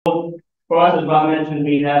For us, as Bob mentioned,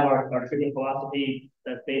 we have our treatment philosophy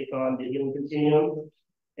that's based on the healing continuum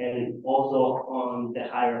and also on the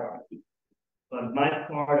hierarchy. But my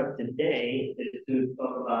part of today is to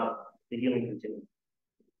talk about the healing continuum.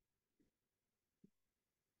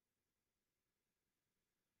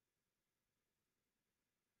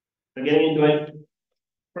 So getting into it,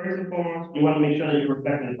 first and foremost, you want to make sure that you're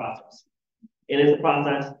respecting the process. It is a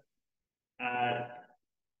process,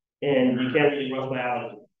 and you can't really rush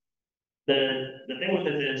biology. The thing with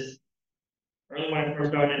this is, early when I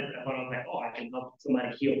first started, I thought I was like, oh, I can help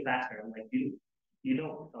somebody heal faster. I'm like, you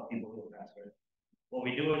don't help people heal faster. What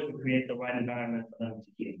we do is we create the right environment for them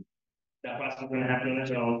to heal. That process is going to happen on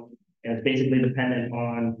its own, and it's basically dependent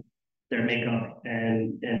on their makeup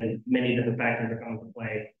and many different factors that come into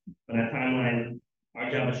play. But at timeline, our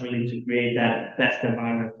job is really to create that best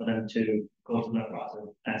environment for them to go through that process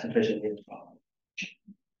as efficiently as possible.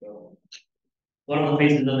 So, one of the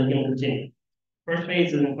phases of the healing continuum. First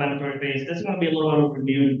phase is an inflammatory phase. This is going to be a little bit of a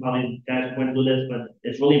review. Probably guys went through this, but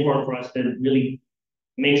it's really important for us to really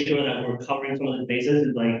make sure that we're covering some of the bases.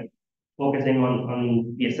 Is like focusing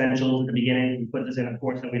on the essentials at the beginning. We put this in a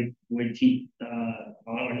course that we teach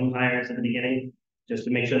all our new hires at the beginning, just to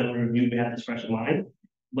make sure that we have this fresh in mind.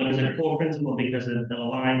 But it's a core principle because it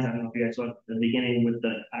aligns, I don't know if you guys saw at the beginning with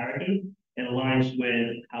the hierarchy, it aligns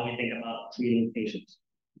with how we think about treating patients.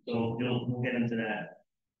 So we'll get into that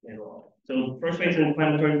later on. So first phase is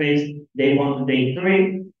inflammatory phase, day 1 to day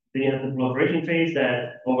 3. Then you have the proliferation phase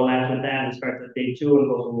that overlaps with that and starts at day 2 and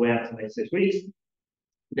goes all the way out to like 6 weeks.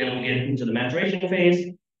 Then we get into the maturation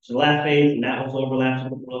phase, so the last phase, and that also overlaps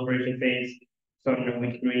with the proliferation phase, starting at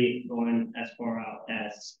week 3, going as far out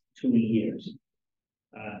as 2 years.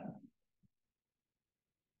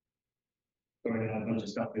 Sorry, a bunch of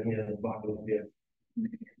stuff in here that's blocking the view.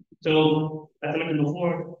 So, as I mentioned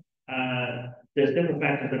before, there's different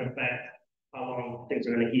factors that affect how long things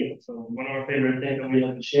are going to heal. So, one of our favorite things that we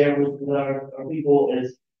like to share with our people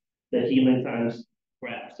is the healing times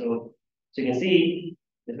graph. So you can see,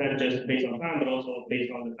 it's not just based on time, but also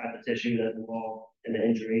based on the type of tissue that's involved in the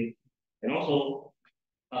injury, and also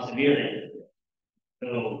how severe it is.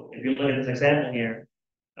 So if you look at this example here,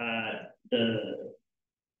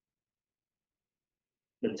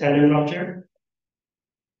 the tendon rupture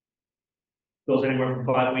goes anywhere from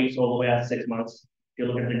 5 weeks all the way out to 6 months. If you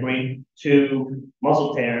look at the grade 2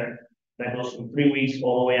 muscle tear, that goes from 3 weeks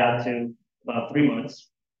all the way out to about 3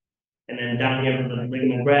 months. And then down here for the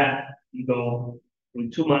ligament graft, you go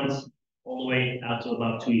from 2 months all the way out to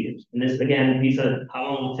about 2 years. And this, again, these are how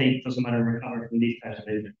long it will take for somebody to recover from these types of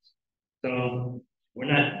injuries. So we're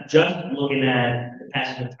not just looking at the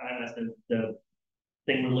passage of time as the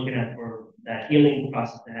thing we're looking at for that healing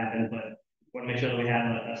process to happen, but we want to make sure that we have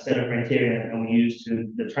a set of criteria that we use to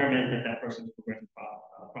determine if that person is progressing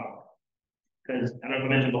properly. Because I don't know if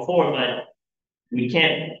I mentioned before, but we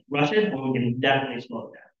can't rush it, but we can definitely slow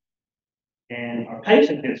it down. And our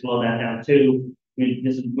patients can slow that down too,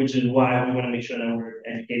 which is why we want to make sure that we're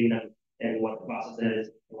educating them and what the process is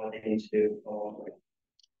and what they need to do along the way.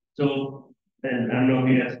 So, and I don't know if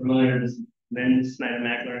you guys are familiar with this Ben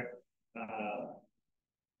Snyder-Mackler.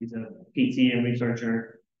 He's a PT and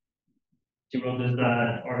researcher. She wrote this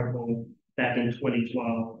article back in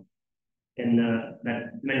 2012 that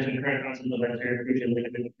mentioned current concepts of anterior cruciate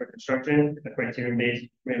ligament reconstruction, a criterion-based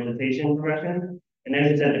rehabilitation progression. And then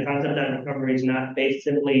she said the concept that recovery is not based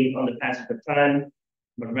simply on the passage of time,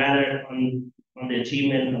 but rather on the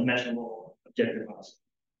achievement of measurable objective milestones.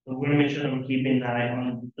 So we're going to make sure that we're keeping an eye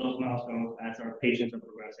on those milestones as our patients are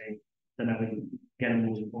progressing, so that we can get them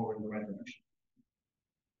moving forward in the right direction.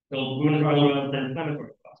 So we're going to talk about the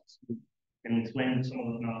inflammatory process and explain some of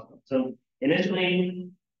those milestones. So initially,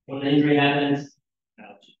 when the injury happens,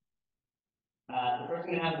 the first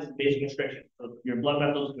thing that happens is vasoconstriction. So your blood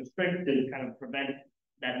vessels constrict to kind of prevent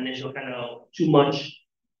that initial kind of too much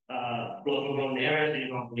blood from going in the area, so you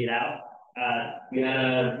don't bleed out. We had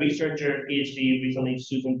a researcher, PhD, recently,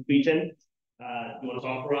 Susan Beechin, who was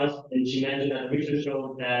on for us, and she mentioned that the research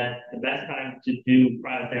showed that the best time to do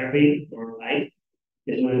cryotherapy or life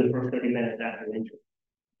is within the first 30 minutes after the injury.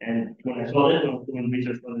 And when I saw this, when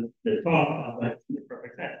research was the talk, I was like, it's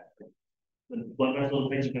perfect sense. The blood vessels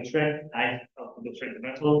vasoconstrict, ice helps to constrict the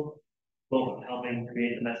vessel, both helping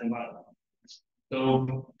create the best environment.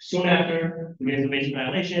 So soon after, we get the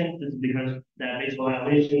vasodilation. This is because that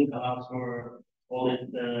vasodilation allows for all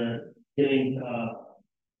the healing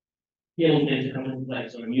things to come into play.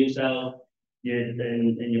 So immune cells, so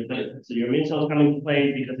your immune cells come into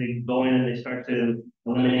play because they go in and they start to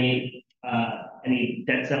eliminate any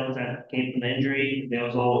dead cells that came from the injury. They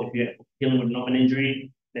also, if you're dealing with an open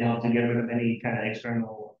injury, they help to get rid of any kind of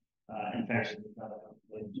external infection.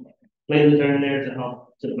 Platelets are in there to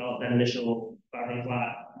help to develop that initial fibrin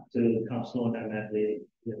clot to help slow down that bleeding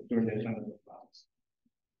during the inflammatory process.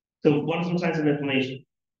 So what are some signs of inflammation?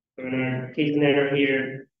 So in our case scenario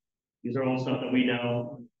here, these are all stuff that we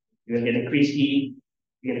know. You're gonna get increased heat,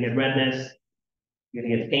 you're gonna get redness, you're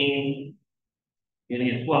gonna get pain, you're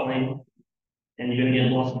gonna get swelling, and you're gonna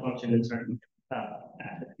get loss of function in certain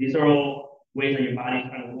aspects. These are all ways that your body's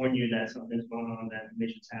trying to warn you that something's going on, that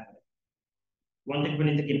inflammation's happening. One thing we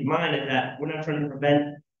need to keep in mind is that we're not trying to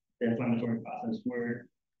prevent the inflammatory process. We're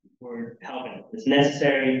helping. It's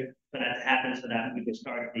necessary for that to happen so that we can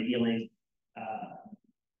start the healing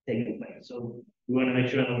taking place. So we want to make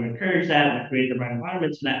sure that we encourage that, we create the right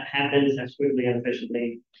environment so that happens as quickly and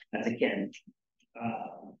efficiently as it can.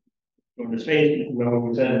 For this phase, remember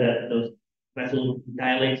we said that those vessels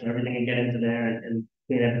dilate so everything can get into there and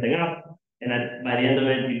clean everything up. And by the end of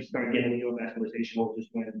it, you start getting your vascularization, which is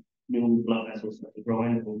when new blood vessels start to grow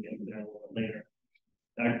in. We'll get into that a little bit later.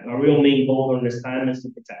 Our real main goal during this time is to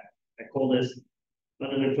protect. I call this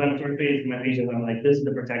not an inflammatory phase. My patients, I'm like, this is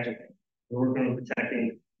the protection phase. We're working on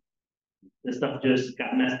protecting. This stuff just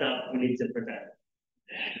got messed up. We need to protect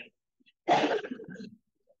it.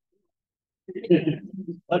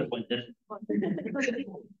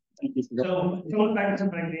 So, going back to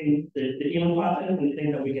the healing process and the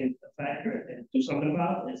things that we can affect or do something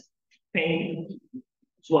about is pain,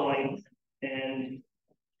 swelling, and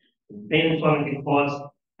pain and swelling can cause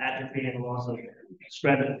atrophy and loss of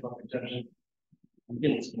spread of protection. I'm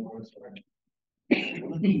getting some more story.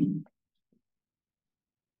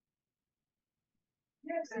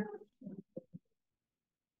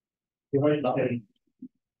 You're right about it.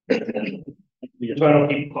 So I don't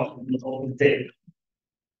keep coughing the whole day.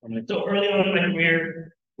 So early on in my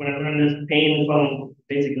career, when I learned this pain and swelling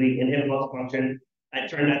basically inhibit loss of function, I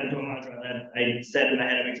turned that into a mantra that I said in my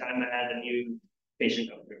head every time I had a new patient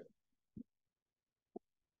come through.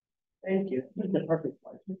 Thank you. That's the perfect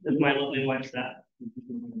one. That's my lovely wife's staff.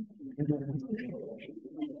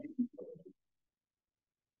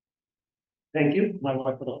 Thank you. My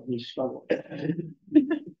wife would help me struggle.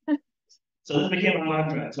 So this became a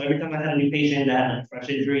mantra. So every time I had a new patient that had a fresh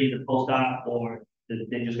injury, the post-op, or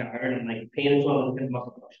they just got hurt, I'm like, pain and swelling and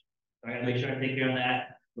muscle function. So I gotta make sure I take care of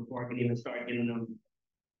that before I can even start getting them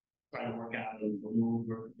trying to work out and move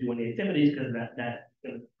or do any activities, because that's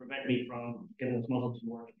gonna prevent me from getting those muscles to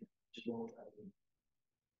work, which is what we're trying to do.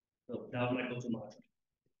 So that was my go-to mantra.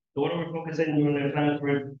 So what are we focusing during the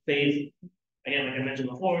inflammatory phase? Again, like I mentioned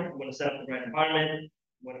before, we want to set up the right environment,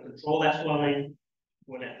 we want to control that swelling,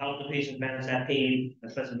 we want to help the patient manage that pain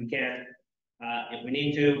as best as we can. If we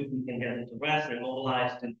need to, we can get them to rest and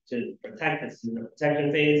mobilize to protect. This is the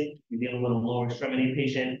protection phase. You're dealing with a lower extremity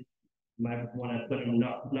patient. You might want to put them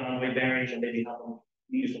non-weight bearings and maybe help them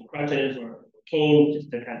use some crutches or cane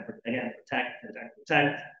just to kind of, again,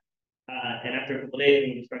 protect. And after a couple of days,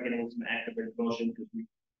 we can start getting some active range of motion because we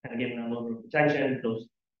kind of giving them a little bit of protection. Those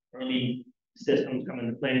early systems come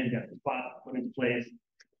into place, you got the spot put into place,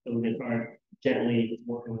 so we can start gently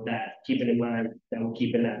working with that, keeping in mind that we're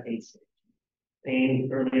keeping that pace. Pain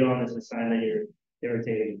early on is a sign that you're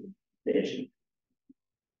irritating the issue.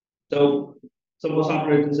 So some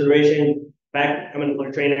post-operative consideration, I'm an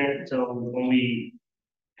athletic trainer, so when we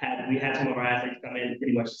had some of our athletes come in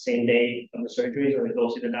pretty much the same day of the surgery, so they go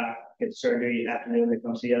see the doc, get the surgery, afternoon they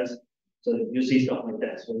come see us. So you'll see stuff like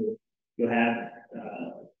that. So you'll have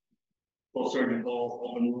post-surgical,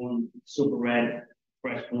 open wound, super red,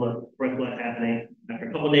 fresh blood happening. After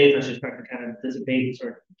a couple of days, that should start to kind of dissipate,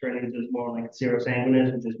 start turning into more like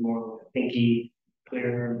serosanguinous, which is more like a pinky,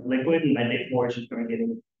 clear liquid. And by day 4, it should start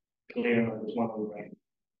getting clear on this one on the right.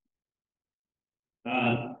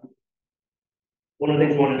 One of the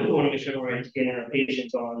things we want to do, we want to make sure we're educating our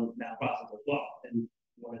patients on that process as well. And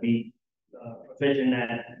we want to be proficient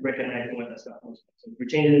at recognizing what that stuff is. So if we're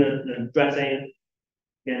changing the dressing,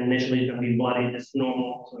 again, initially it's going to be bloody, it's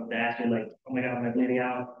normal. So if they ask you like, oh my God, am I bleeding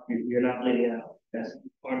out? You're not bleeding out. That's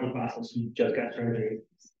part of the process. You just got surgery.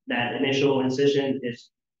 That initial incision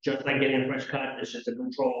is just like getting a fresh cut. It's just a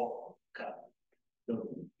control cut. So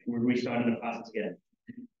we're restarting the process again.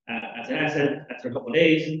 As I said, after a couple of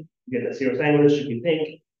days, you get the serosanguinous, should be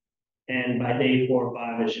pink. And by day 4 or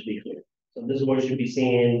 5, it should be clear. So this is what you should be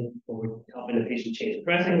seeing when we're helping the patient change the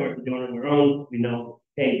dressing, or if we're doing it on their own, we know,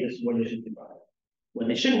 hey, this is what they should be buying. What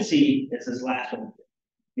they shouldn't see is this last one.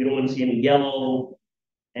 You don't want to see any yellow,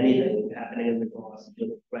 anything happening in the gloss,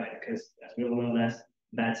 red, because as we all know, that's a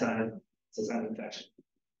bad sign. It's a sign of infection.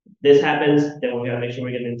 This happens, then we gotta make sure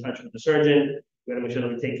we get in touch with the surgeon. We gotta make sure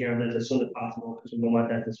that we take care of this as soon as possible because we don't want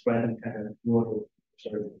that to spread and kind of ruin the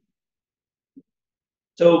surgery.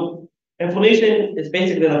 So Inflammation is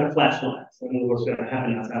basically like a flash flood. So what's going to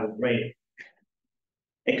happen outside of the brain.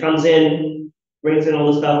 It comes in, brings in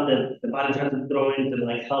all the stuff that the body tries to throw in to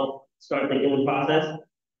like help start the healing process.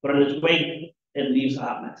 But on its way, it leaves a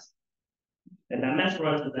hot mess. And that mess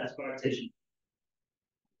runs with that scar tissue.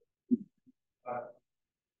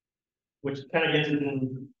 Which kind of gets into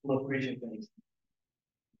the proliferation phase.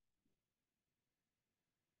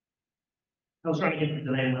 I was trying to get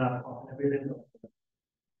the name without calling everything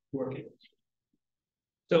working.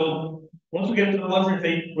 So once we get into the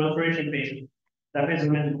proliferation phase, that phase I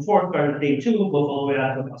mentioned before started day 2, goes all the way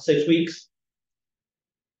out to about 6 weeks.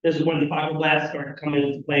 This is when the fibroblasts start coming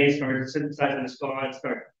into play, start synthesizing the scar,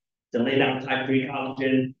 start to lay down type 3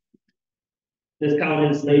 collagen. This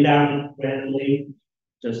collagen is laid down randomly.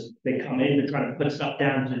 Just they come in to try to put stuff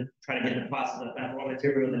down to try to get the process of that raw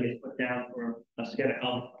material that gets put down for us to get to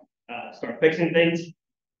help start fixing things.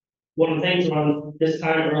 One of the things around this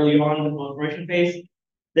time early on in the proliferation phase,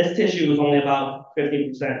 this tissue is only about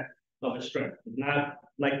 50% of its strength. It's not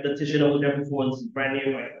like the tissue that was there before. This is brand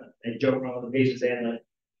new. Like I joke around with the patient saying, like,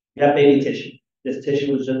 you have baby tissue. This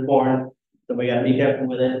tissue was just born, so we gotta be careful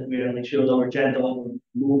with it. We gotta make sure that we're gentle,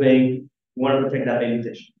 moving. We want to protect that baby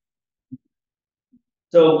tissue.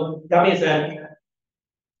 So that being said,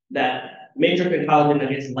 that matrix and collagen that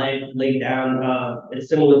gets laid down is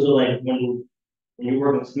similar to like when you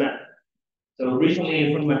work with cement. So recently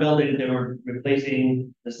in front of my building, they were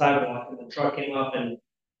replacing the sidewalk, and the truck came up and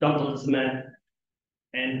dumped on the cement.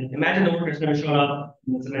 And imagine the workers going to show up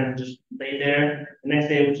and the cement just lay there. The next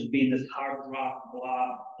day, which would be this hard rock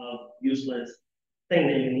blob of useless thing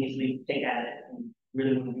that you can easily take at it and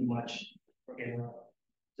really wouldn't do much for getting up.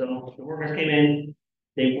 So the workers came in,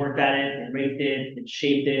 they worked at it, and raked it, and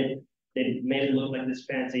shaped it. They made it look like this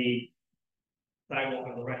fancy sidewalk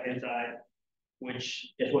on the right-hand side,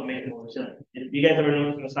 which is what makes it more resilient. If you guys ever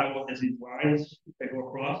notice on the sidewalk, there's these lines that go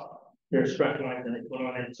across. They're stretch lines that they put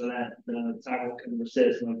on it so that the sidewalk can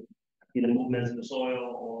resist like either movements in the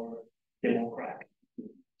soil or they won't crack.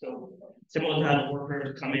 So similar to how the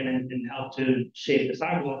workers come in and help to shape the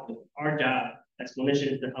sidewalk, our job as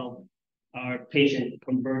clinicians to help our patient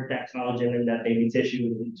convert that collagen and that baby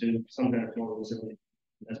tissue into something that's more resilient.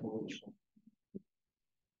 That's what we're for.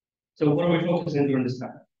 So what are we focusing during this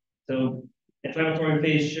time? So inflammatory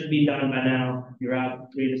phase should be done by now. You're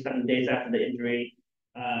out 3 to 7 days after the injury.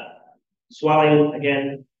 Swelling,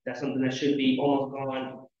 again, that's something that should be almost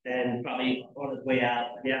gone and probably on its way out.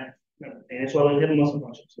 Yeah, and swelling, hidden muscle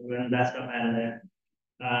function. So we're going to that stuff out of there.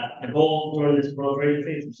 The goal during this proliferation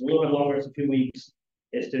phase, it's a little bit longer, it's a few weeks,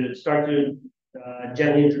 is to start to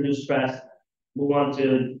gently introduce stress, move on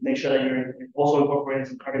to make sure that you're also incorporating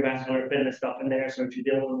some cardiovascular fitness stuff in there. So if you're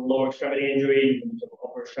dealing with a lower extremity injury, you can do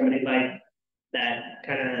upper extremity like that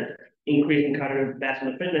kind of increasing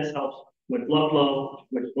cardiovascular fitness helps with blood flow,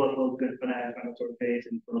 which blood flow is good for that inflammatory phase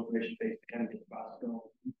and proliferation phase to kind of get the process going.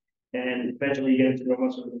 And eventually you get into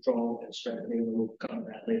neuromuscular control and strengthening, and we'll cover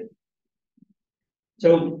that later.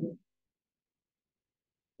 So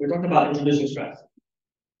we talked about introducing stress.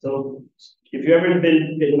 So if you've ever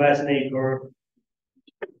been bitten by a snake or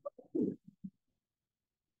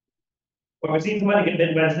we've seen somebody get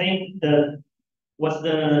bitten by a snake, what's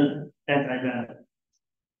the anti-venom?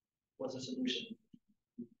 What's the solution?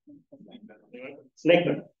 Snake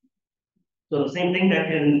venom. So the same thing that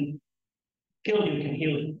can kill you can heal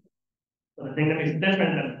you. So the thing that makes it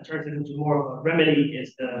different, that turns it into more of a remedy,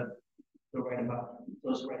 is the right amount,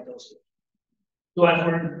 those right doses. So as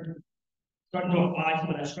we're starting to apply some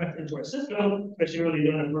of that stress into our system, especially early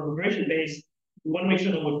during the proliferation phase, we want to make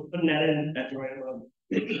sure that we're putting that in at the right level.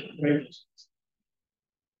 Right doses.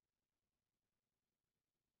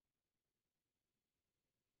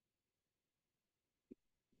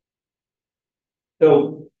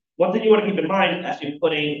 So one thing you want to keep in mind as you're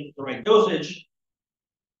putting the right dosage,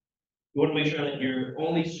 you want to make sure that you're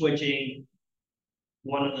only switching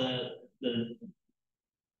one of the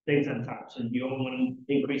things at a time. So you don't want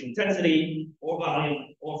to increase intensity or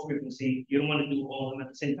volume or frequency. You don't want to do all of them at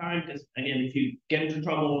the same time because, again, if you get into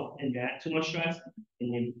trouble and you add too much stress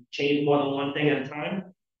and you change more than one thing at a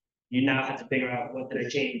time, you now have to figure out what did I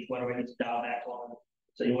change, what do I need to dial back on.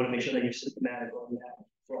 So you want to make sure that you're systematic on that.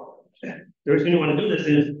 The reason you want to do this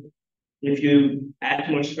is if you add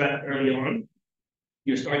too much stress early on,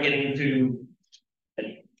 you start getting into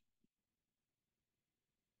great.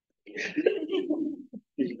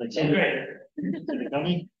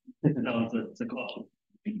 No, it's a call.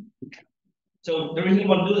 So the reason you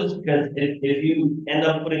want to do this is because if you end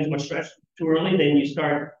up putting too much stress too early, then you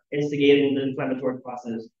start instigating the inflammatory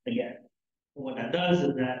process again. And what that does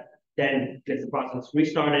is that then gets the process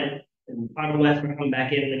restarted, and fibroblasts are coming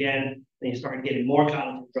back in again, and you start getting more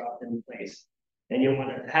collagen dropped in place. And you don't want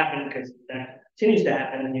that to happen because that continues to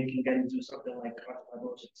happen, and you can get into something like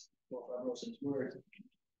fibrosis or fibrosis, where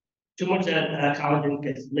too much of that collagen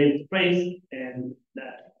gets laid into place, and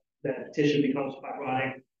that tissue becomes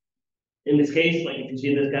fibrotic. In this case, like you can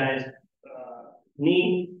see this guy's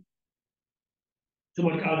knee, too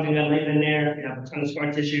much collagen got laid in there. You have a ton of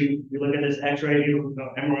scar tissue. You look at this X-ray view,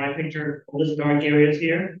 MRI picture, all this dark areas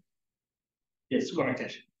here is scar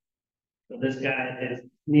tissue. So this guy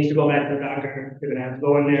needs to go back to the doctor. They're gonna have to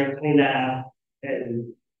go in there, clean that out,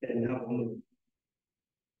 and help him move.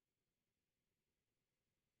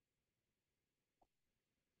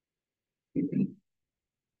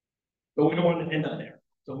 But we don't want to end up there.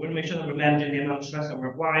 So we're gonna make sure that we're managing the amount of stress that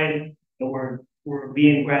we're applying, and we're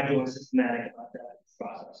being gradual and systematic about that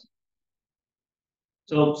process.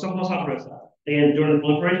 So some most opera stuff. And during the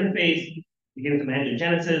proliferation phase, you get into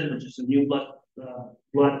angiogenesis, which is some new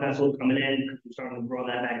blood vessels coming in. You're starting to grow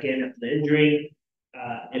that back in after the injury.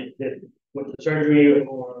 If with the surgery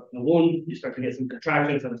or the wound, you start to get some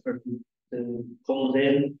contractions and start to close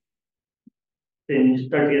in. Then you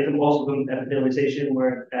start to get also some epithelialization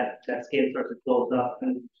where that skin starts to close up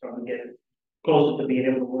and start to get closer to being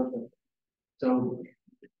able to work with it. So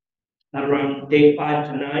at around day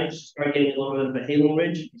 5 to 9, you start getting a little bit of a halo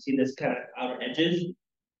ridge. You see this kind of outer edges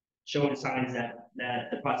showing signs that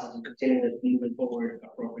the process is continuing moving forward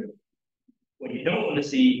appropriately. What you don't want to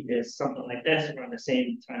see is something like this around the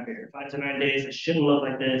same time period. 5 to 9 days, it shouldn't look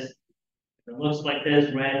like this. If it looks like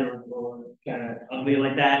this, red or kind of ugly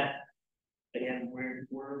like that, again,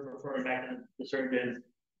 we're referring back to the surgeons.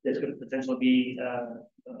 This could potentially be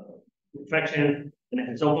infection, and if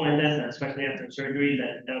it's open like this, especially after surgery,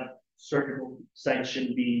 that surgical site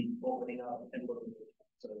shouldn't be opening up and looking at it.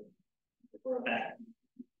 So refer back.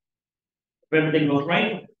 If everything goes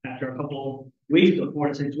right, after a couple weeks or 4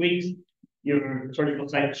 to 6 weeks, your surgical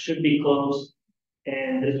site should be closed,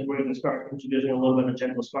 and this is where you're going to start introducing a little bit of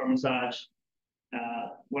gentle scar massage.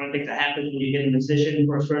 One of the things that happens when you get an incision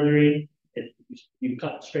for surgery is you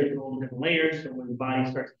cut straight through all the different layers, so when the body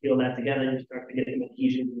starts to heal that together, you start to get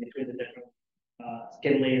adhesion between the different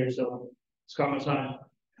skin layers. So scar massage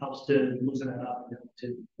helps to loosen that up and to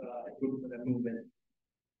improve that movement.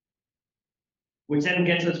 Which then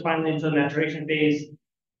gets us finally into the maturation phase.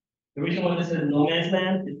 The reason why this is no man's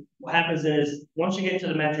land is what happens is once you get to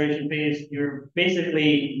the maturation phase, you're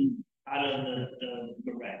basically out of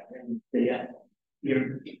the wreck. And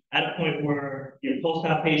you're at a point where your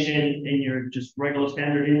post-op patient and your just regular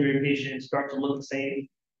standard injury patient start to look the same,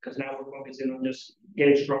 because now we're focusing on just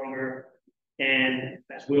getting stronger. And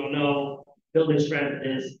as we all know, building strength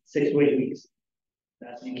is 6 to 8 weeks.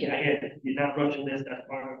 That's you're not rushing this, that's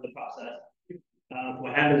part of the process.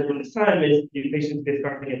 What happens during this time is your patients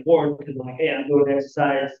start to get bored because they're like, hey, I'm doing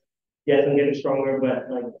exercise. Yes, I'm getting stronger,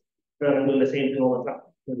 but like I'm doing the same thing all the time.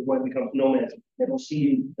 Because when it becomes no man's, they don't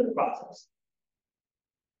see the process.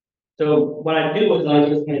 So what I do is I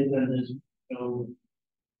just kind of this. So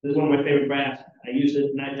this is one of my favorite graphs. I use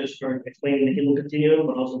it not just for explaining the healing continuum,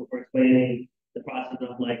 but also for explaining the process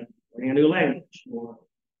of like learning a new language or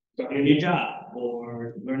starting a new job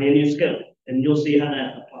or learning a new skill. And you'll see how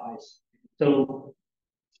that applies. So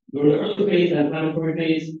during the early phase, that inflammatory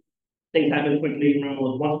phase, things happen quickly.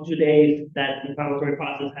 Remember, 1 to 2 days, that inflammatory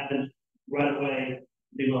process happens right away.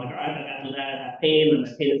 People are like, all right, after that, I have pain, and my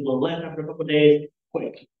pain is a little less after a couple of days,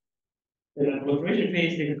 quick. Then the proliferation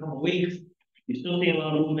phase takes a couple of weeks. You still see a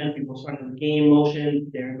lot of movement. People starting to gain motion.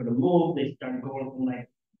 They're able to move. They start going from like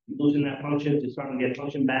losing that function to starting to get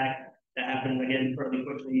function back. That happens again fairly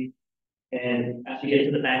quickly. And as you get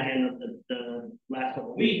to the back end of the last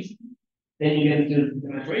couple of weeks, then you get into the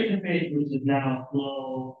maturation phase, which is now a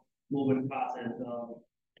slow moving process of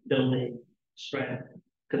building strength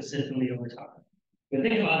consistently over time. The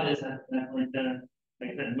thing about this, like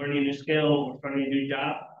I said, learning a new skill or starting a new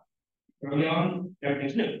job, early on,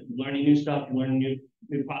 everything's new. You're learning new stuff, you're learning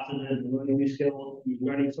new processes, you're learning new skills, you're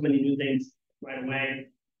learning so many new things right away.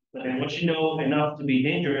 But then once you know enough to be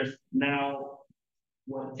dangerous, now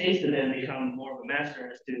what it takes to then become more of a master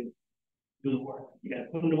is to do the work. You gotta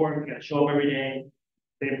put in the work, you gotta show up every day.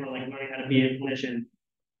 Same for like learning how to be a clinician.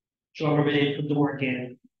 Show up every day, put the work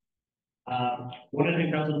in. One of the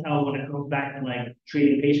things I also tell when it comes back to like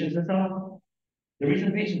treating patients and stuff, the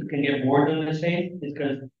reason patients can get bored in this phase is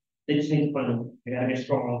because they just need to put them. They gotta get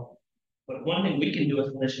strong. But one thing we can do as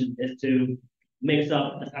clinicians is to mix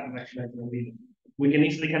up the type of exercise we're leading. We can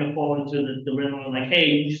easily kind of fall into the rhythm of like, hey,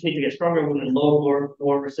 you just need to get stronger when the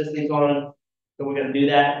lower resistance on, so we're gonna do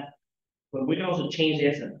that. But we can also change the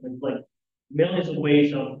exercise. Like millions of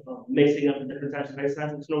ways of mixing up the different types of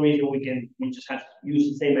exercise. There's no reason we just have to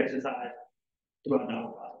use the same exercise throughout the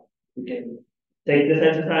whole process. We can take this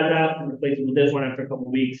exercise out and replace it with this one after a couple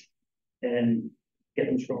of weeks and get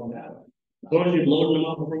them strong out. As long as you load them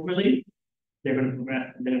up appropriately, they're going to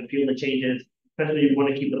progress. They're going to feel the changes, especially if you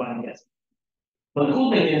want to keep the body guessing. But the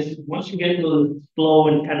cool thing is, once you get to the slow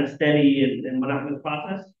and kind of steady and monotonous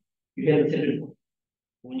process, you hit the tipping point.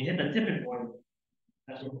 When you hit the tipping point,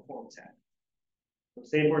 that's where performance happens. So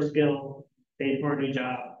same for a skill, same for a new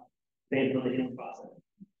job, same for the healing process.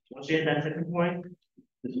 Once you hit that tipping point,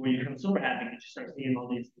 this is where you become super happy because you start seeing all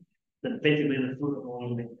these, basically the fruit of all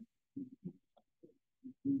living.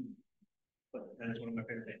 But that is one of my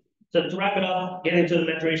favorite things. So to wrap it up, getting into the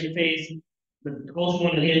maturation phase, the goals we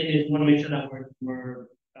want to hit is we want to make sure that we're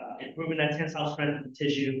improving that tensile strength of the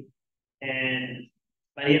tissue. And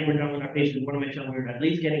by the end, we're done with our patients. We want to make sure we're at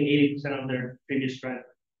least getting 80% of their previous strength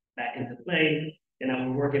back into play. And now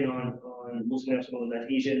we're working on loosening up some of those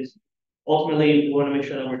adhesions. Ultimately, we want to make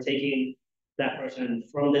sure that we're taking that person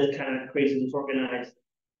from this kind of crazy disorganized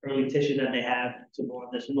early tissue that they have to more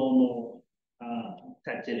of this normal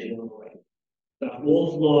type tissue on the way. The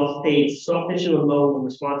Wolff's law states soft tissue and low in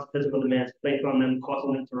response to physical demands placed on them,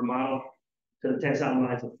 causing them to remodel to the tensile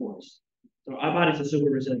lines of force. So our bodies are super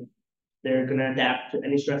resilient. They're going to adapt to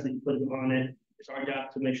any stress that you put on it. It's our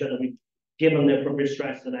job to make sure that we give them the appropriate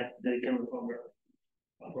stress so that they can recover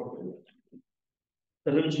appropriately.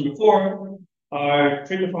 As I mentioned before, our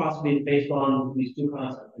treatment philosophy is based on these two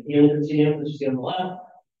concepts: the healing continuum, which you see on the left,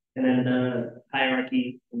 and then the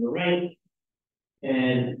hierarchy on the right.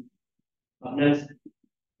 And up next,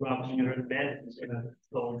 Rob, you heard the band, is going to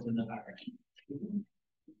go into the hierarchy.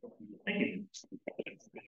 Thank you.